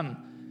to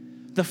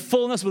come, the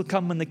fullness will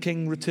come when the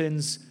King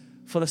returns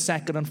for the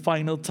second and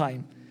final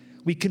time.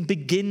 We can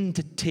begin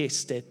to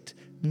taste it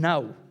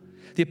now.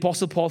 The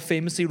Apostle Paul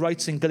famously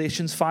writes in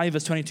Galatians 5,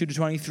 verse 22 to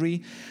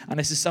 23, and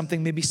this is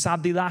something maybe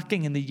sadly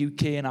lacking in the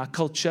UK in our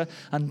culture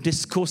and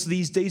discourse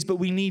these days, but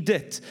we need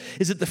it,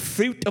 is that the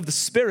fruit of the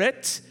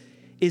Spirit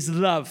is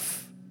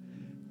love,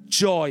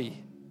 joy,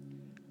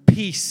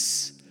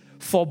 peace,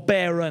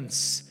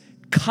 forbearance,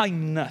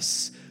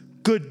 kindness,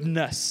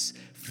 goodness,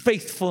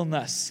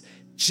 faithfulness,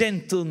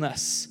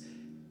 gentleness,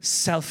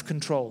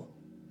 self-control.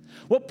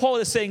 What Paul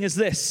is saying is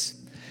this: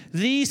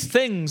 these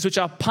things which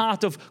are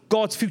part of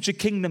God's future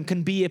kingdom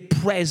can be a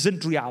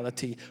present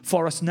reality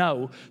for us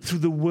now through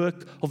the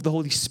work of the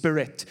Holy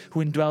Spirit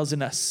who indwells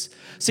in us.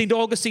 St.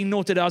 Augustine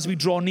noted, as we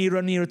draw nearer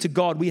and nearer to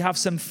God, we have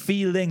some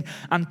feeling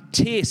and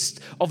taste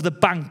of the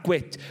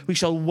banquet we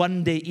shall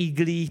one day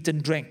eagerly eat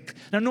and drink.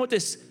 Now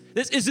notice,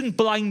 this isn't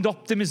blind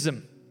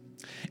optimism.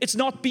 It's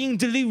not being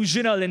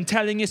delusional and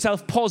telling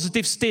yourself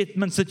positive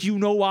statements that you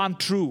know aren't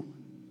true.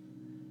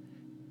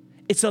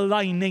 It's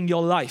aligning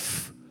your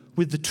life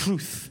with the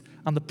truth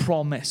and the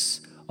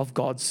promise of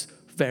God's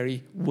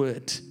very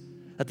word,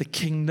 that the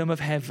kingdom of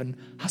heaven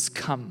has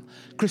come.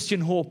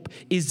 Christian hope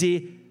is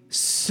a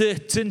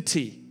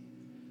certainty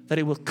that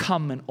it will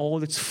come in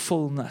all its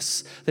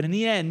fullness, that in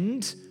the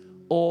end,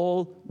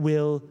 all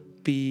will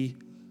be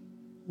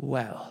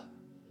well.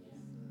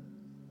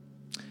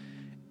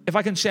 If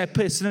I can share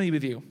personally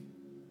with you,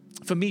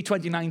 for me,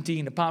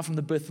 2019, apart from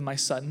the birth of my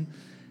son,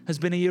 has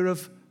been a year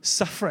of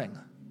suffering.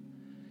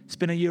 It's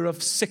been a year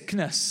of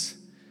sickness.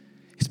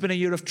 It's been a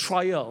year of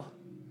trial.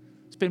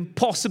 It's been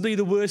possibly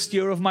the worst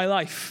year of my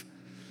life.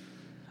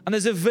 And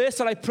there's a verse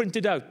that I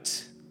printed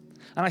out,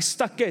 and I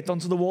stuck it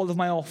onto the wall of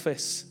my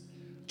office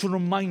to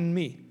remind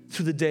me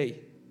through the day,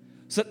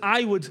 so that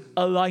I would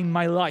align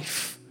my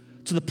life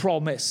to the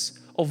promise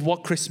of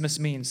what Christmas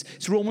means.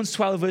 It's Romans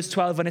 12, verse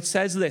 12, and it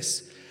says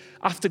this.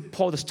 After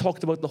Paul has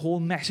talked about the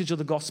whole message of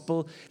the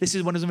gospel, this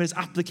is one of his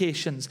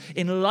applications.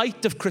 In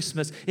light of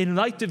Christmas, in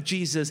light of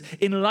Jesus,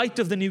 in light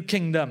of the new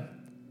kingdom,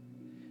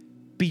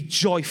 be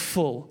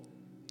joyful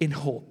in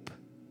hope,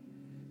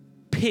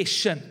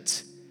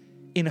 patient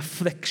in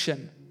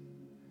affliction,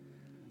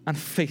 and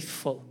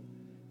faithful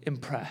in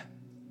prayer.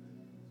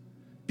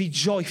 Be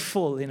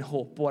joyful in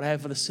hope,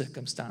 whatever the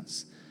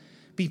circumstance.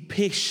 Be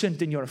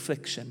patient in your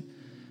affliction,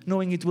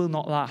 knowing it will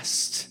not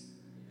last.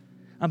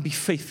 And be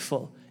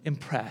faithful in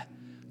prayer.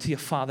 to your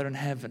Father in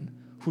heaven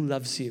who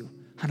loves you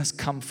and has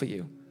come for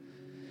you.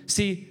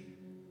 See,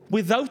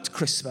 without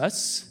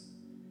Christmas,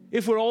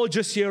 if we're all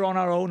just here on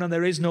our own and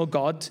there is no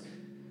God,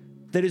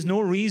 there is no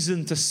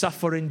reason to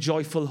suffer in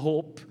joyful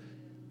hope.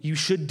 You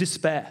should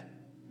despair.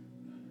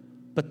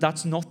 But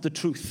that's not the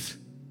truth.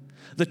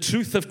 The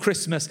truth of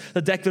Christmas,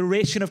 the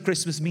declaration of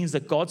Christmas means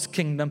that God's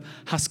kingdom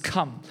has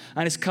come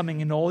and is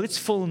coming in all its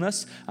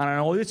fullness and in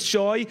all its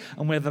joy.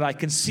 And whether I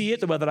can see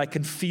it or whether I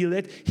can feel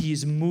it, He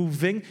is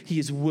moving, He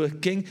is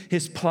working,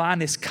 His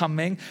plan is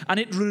coming,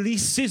 and it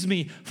releases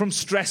me from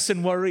stress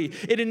and worry.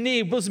 It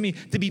enables me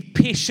to be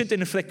patient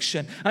in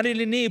affliction, and it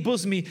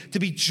enables me to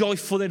be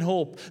joyful in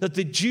hope that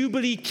the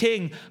Jubilee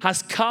King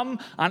has come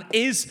and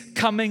is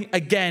coming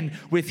again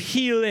with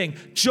healing,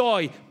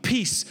 joy,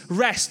 peace,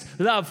 rest,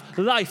 love,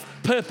 life,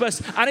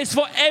 purpose, and it's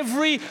for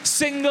every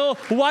single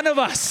one of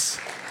us.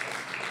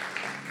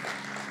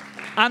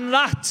 And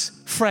that,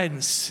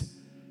 friends,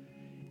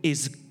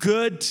 is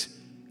good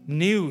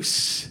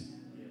news.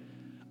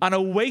 And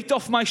a weight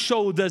off my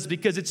shoulders,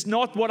 because it's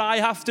not what I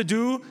have to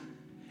do,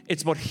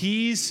 it's what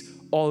He's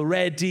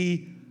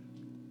already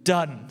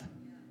done.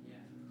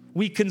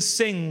 We can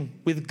sing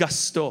with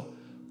gusto,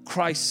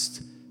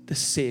 Christ the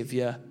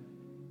Savior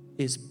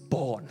is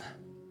born.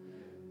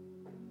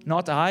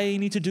 Not I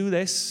need to do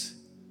this.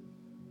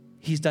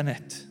 He's done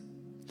it.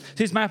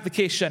 Here's my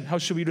application. How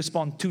should we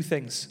respond? Two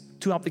things.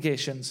 Two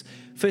applications.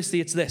 Firstly,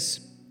 it's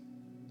this.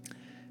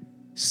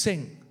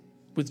 Sing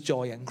with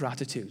joy and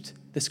gratitude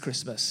this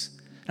Christmas.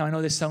 Now, I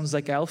know this sounds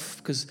like elf,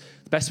 because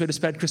the best way to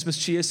spread Christmas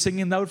cheer is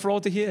singing loud for all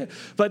to hear.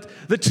 But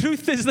the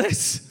truth is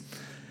this.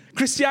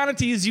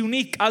 Christianity is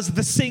unique as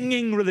the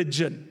singing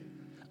religion.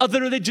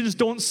 Other religions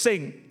don't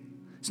sing.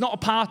 It's not a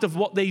part of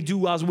what they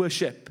do as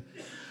worship.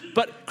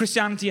 But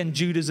Christianity and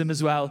Judaism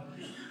as well,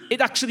 it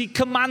actually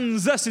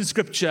commands us in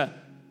Scripture,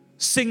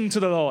 sing to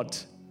the Lord.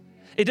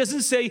 It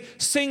doesn't say,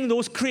 sing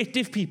those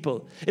creative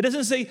people. It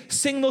doesn't say,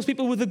 sing those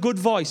people with a good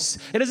voice.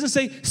 It doesn't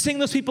say, sing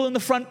those people in the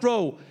front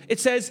row. It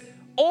says,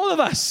 all of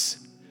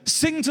us,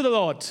 sing to the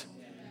Lord.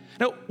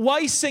 Now,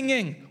 why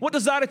singing? What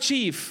does that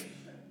achieve?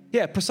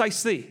 Yeah,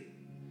 precisely.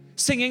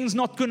 Singing's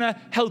not going to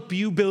help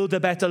you build a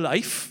better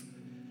life.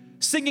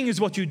 Singing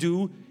is what you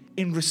do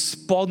in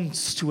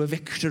response to a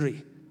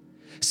victory.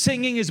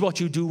 Singing is what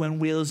you do when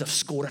Wales have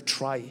scored a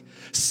try.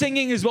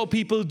 Singing is what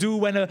people do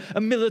when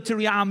a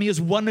military army has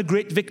won a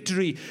great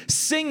victory.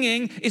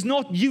 Singing is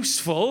not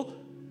useful,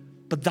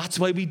 but that's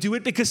why we do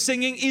it, because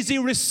singing is a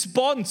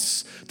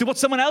response to what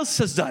someone else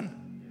has done.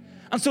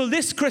 And so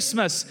this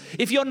Christmas,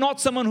 if you're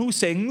not someone who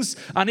sings,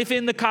 and if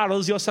in the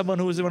carols you're someone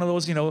who is one of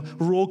those,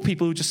 rogue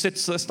people who just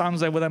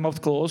stands there with their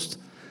mouth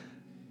closed,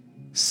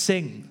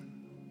 sing.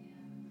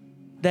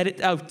 Let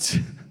it out.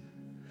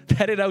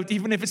 Let it out,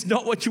 even if it's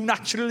not what you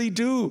naturally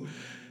do.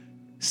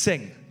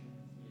 Sing.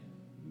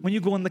 When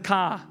you go in the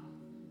car,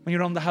 when you're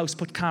around the house,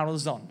 put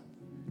carols on.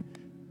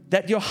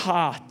 Let your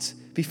heart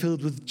be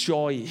filled with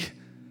joy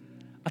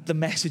at the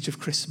message of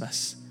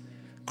Christmas.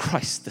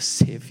 Christ the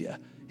Savior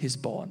is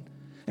born.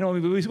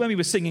 When we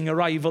were singing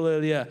Arrival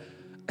earlier,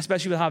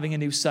 especially with having a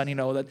new son,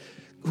 that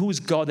who's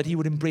God, that He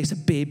would embrace a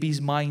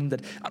baby's mind,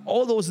 and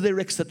all those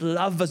lyrics that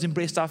love has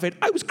embraced our faith.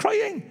 I was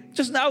crying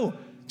just now,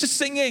 just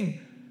singing,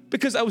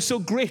 because I was so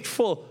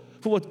grateful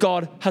for what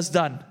God has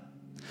done.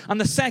 And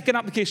the second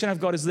application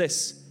I've got is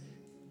this.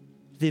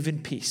 Live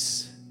in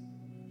peace,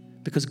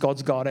 because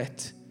God's got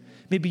it.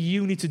 Maybe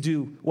you need to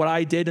do what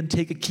I did and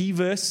take a key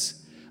verse.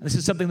 And this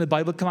is something the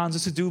Bible commands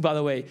us to do, by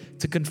the way,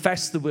 to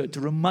confess the word, to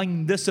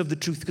remind us of the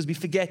truth, because we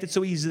forget it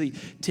so easily.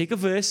 Take a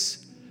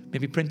verse,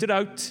 maybe print it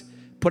out,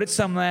 put it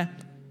somewhere,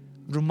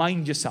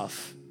 remind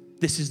yourself,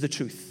 this is the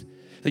truth.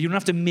 That you don't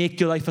have to make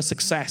your life a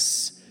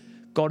success.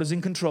 God is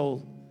in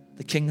control.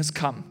 The King has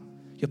come.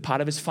 You're part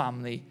of His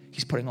family.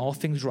 He's putting all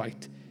things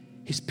right.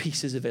 His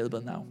peace is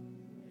available now.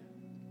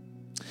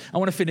 I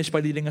want to finish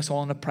by leading us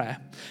all in a prayer,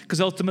 because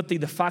ultimately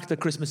the fact that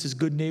Christmas is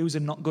good news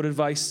and not good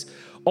advice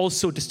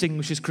also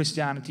distinguishes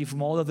Christianity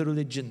from all other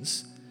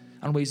religions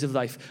and ways of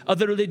life.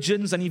 Other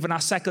religions and even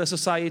our secular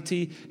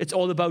society, it's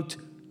all about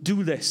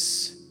do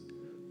this,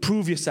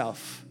 prove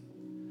yourself.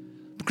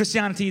 But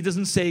Christianity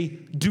doesn't say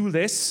do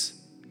this.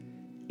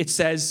 It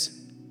says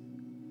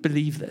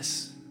believe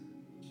this.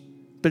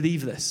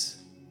 Believe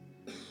this.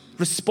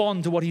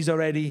 Respond to what He's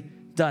already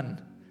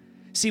done.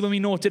 See, when we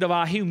noted of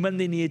our human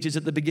lineages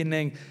at the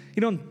beginning,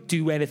 you don't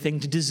do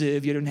anything to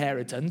deserve your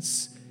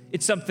inheritance.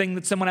 It's something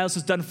that someone else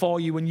has done for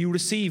you and you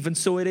receive, and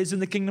so it is in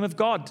the kingdom of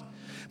God.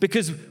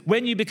 Because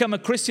when you become a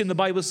Christian, the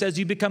Bible says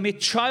you become a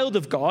child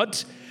of God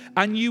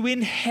and you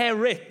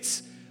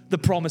inherit the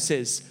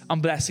promises and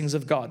blessings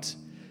of God.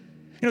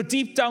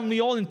 Deep down,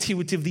 we all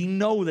intuitively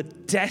know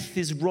that death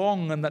is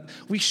wrong and that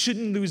we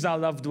shouldn't lose our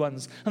loved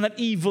ones and that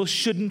evil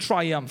shouldn't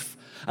triumph.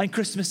 And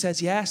Christmas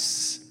says,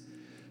 yes,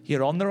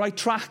 you're on the right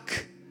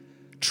track.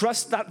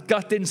 Trust that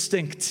gut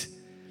instinct.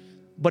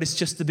 But it's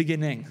just the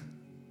beginning,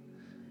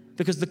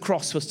 because the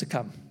cross was to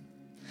come.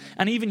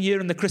 And even here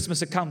in the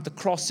Christmas account, the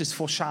cross is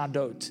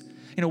foreshadowed.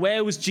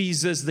 Where was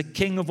Jesus, the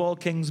King of all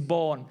kings,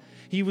 born?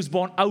 He was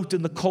born out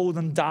in the cold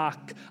and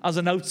dark as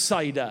an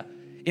outsider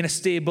in a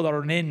stable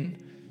or an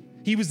inn.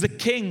 He was the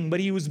king, but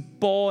he was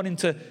born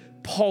into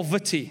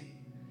poverty.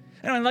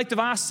 And in light of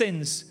our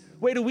sins,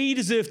 where do we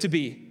deserve to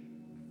be?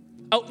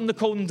 Out in the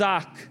cold and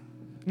dark,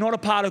 not a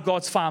part of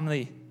God's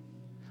family.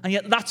 And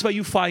yet that's where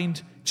you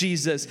find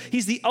Jesus.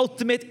 He's the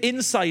ultimate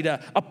insider,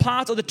 a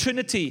part of the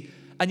Trinity.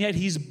 And yet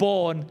he's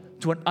born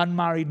to an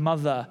unmarried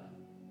mother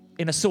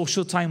in a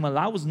social time where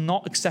that was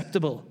not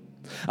acceptable.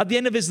 At the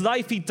end of his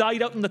life, he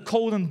died out in the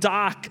cold and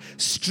dark,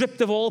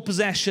 stripped of all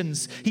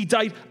possessions. He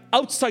died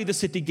outside the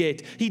city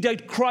gate. He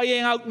died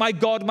crying out, my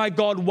God,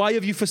 why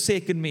have you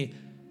forsaken me?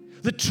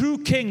 The true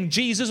king,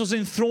 Jesus, was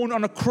enthroned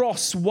on a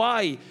cross.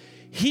 Why?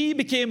 He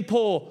became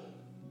poor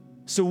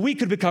so we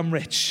could become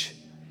rich.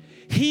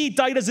 He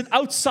died as an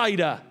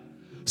outsider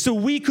so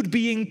we could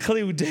be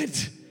included.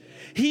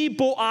 He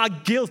bore our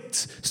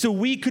guilt so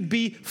we could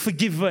be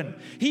forgiven.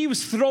 He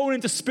was thrown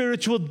into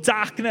spiritual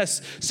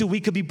darkness so we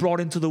could be brought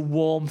into the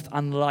warmth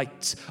and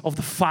light of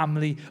the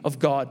family of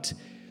God.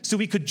 So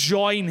we could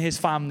join his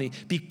family,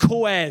 be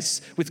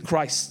co-heirs with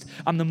Christ.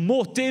 And the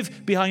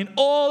motive behind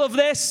all of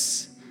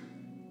this,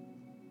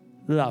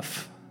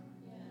 love.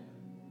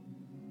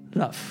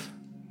 Love.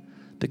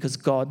 Because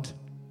God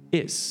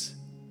is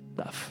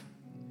love.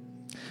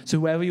 So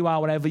wherever you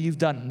are, whatever you've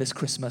done this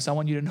Christmas, I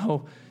want you to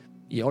know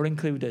you're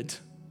included.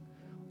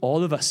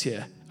 All of us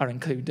here are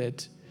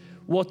included.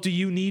 What do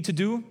you need to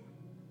do?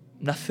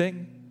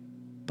 Nothing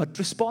but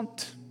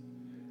respond.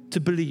 To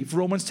believe.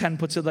 Romans 10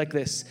 puts it like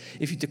this.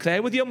 If you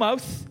declare with your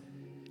mouth,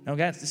 now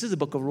again, this is the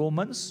book of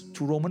Romans,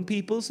 to Roman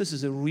peoples. This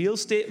is a real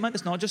statement.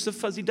 It's not just a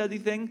fuzzy-duddy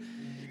thing.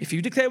 If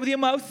you declare with your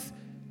mouth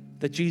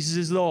that Jesus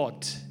is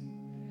Lord,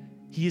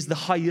 he is the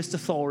highest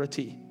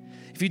authority.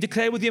 If you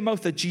declare with your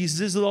mouth that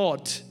Jesus is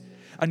Lord,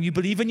 and you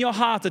believe in your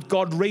heart that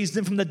God raised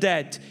him from the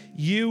dead,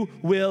 you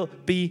will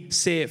be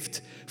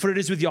saved. For it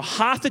is with your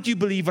heart that you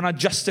believe and are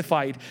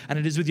justified, and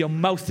it is with your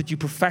mouth that you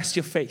profess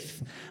your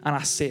faith and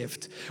are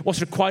saved. What's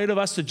required of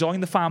us to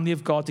join the family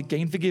of God, to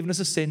gain forgiveness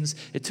of sins,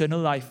 eternal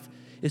life,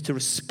 is to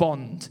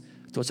respond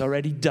to what's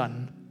already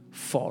done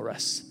for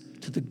us,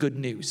 to the good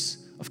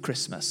news of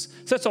Christmas.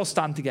 So let's all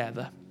stand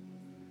together,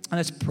 and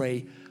let's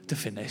pray to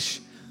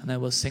finish. And then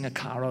we'll sing a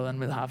carol, and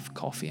we'll have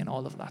coffee and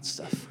all of that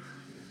stuff.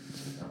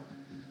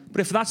 But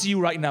if that's you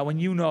right now,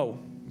 and you know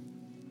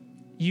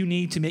you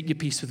need to make your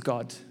peace with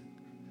God,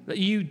 that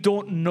you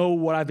don't know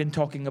what I've been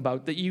talking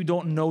about, that you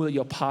don't know that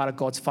you're part of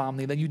God's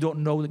family, that you don't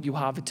know that you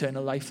have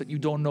eternal life, that you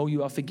don't know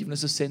you have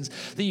forgiveness of sins,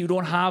 that you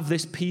don't have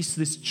this peace,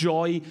 this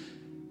joy,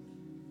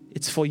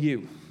 it's for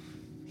you.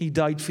 He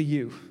died for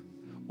you.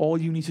 All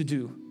you need to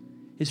do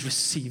is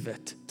receive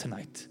it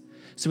tonight.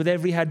 So with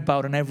every head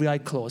bowed and every eye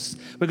closed,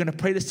 we're going to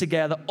pray this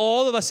together,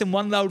 all of us in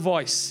one loud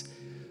voice.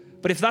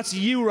 But if that's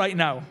you right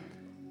now,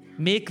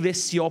 make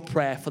this your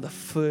prayer for the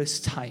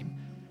first time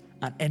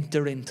and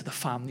enter into the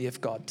family of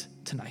God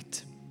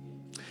tonight.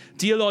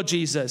 Dear Lord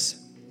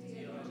Jesus,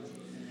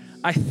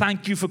 I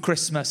thank you for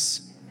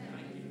Christmas.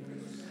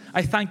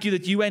 I thank you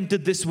that you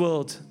entered this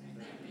world,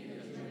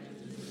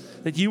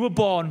 that you were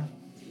born,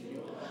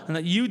 and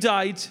that you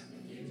died,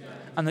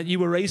 and that you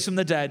were raised from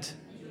the dead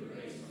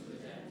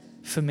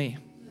for me.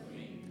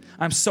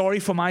 I'm sorry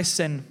for my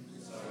sin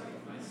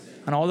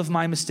and all of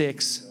my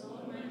mistakes.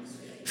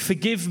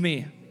 Forgive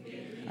me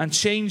and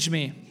change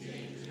me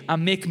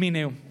and make me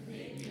new.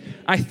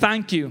 I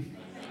thank you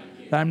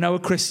that I'm now a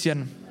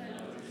Christian,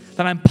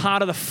 that I'm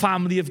part of the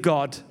family of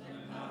God,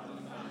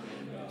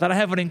 that I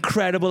have an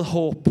incredible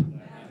hope,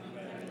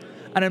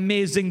 an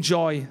amazing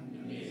joy,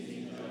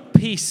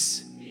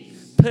 peace,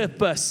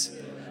 purpose,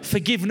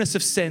 forgiveness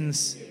of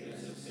sins,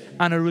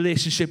 and a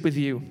relationship with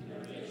you.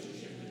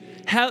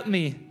 Help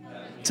me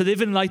to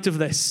live in light of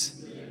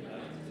this,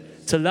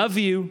 to love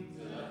you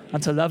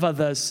and to love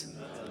others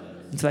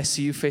until I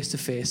see you face to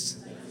face.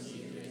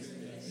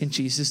 In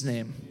Jesus'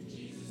 name.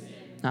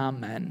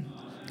 Amen.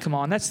 Come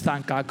on, let's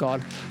thank our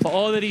God for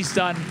all that he's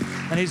done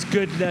and his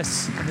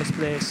goodness in this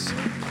place.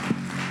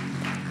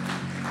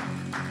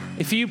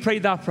 If you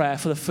prayed that prayer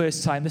for the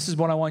first time, this is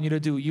what I want you to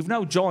do. You've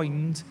now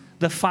joined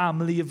the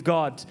family of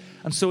God.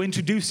 And so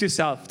introduce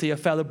yourself to your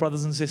fellow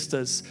brothers and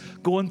sisters.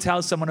 Go and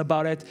tell someone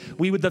about it.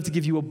 We would love to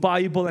give you a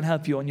Bible and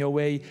help you on your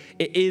way.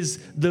 It is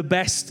the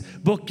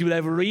best book you'll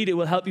ever read. It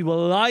will help you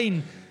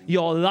align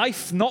your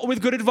life, not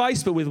with good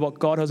advice, but with what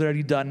God has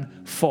already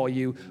done for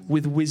you,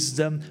 with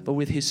wisdom, but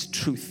with his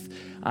truth.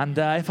 And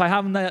if I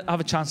haven't have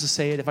a chance to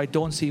say it, if I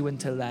don't see you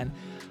until then,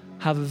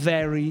 have a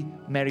very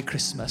Merry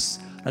Christmas.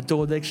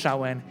 Nadolig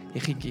Llawen I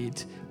chi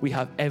gyd. We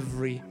have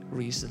every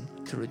reason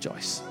to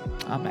rejoice.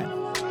 Amen.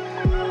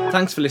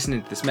 Thanks for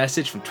listening to this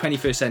message from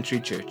 21st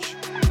Century Church.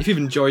 If you've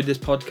enjoyed this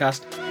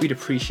podcast, we'd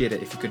appreciate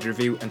it if you could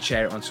review and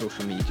share it on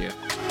social media.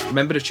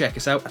 Remember to check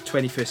us out at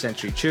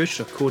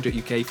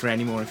 21stcenturychurch.co.uk for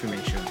any more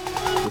information.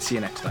 We'll see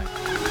you next time.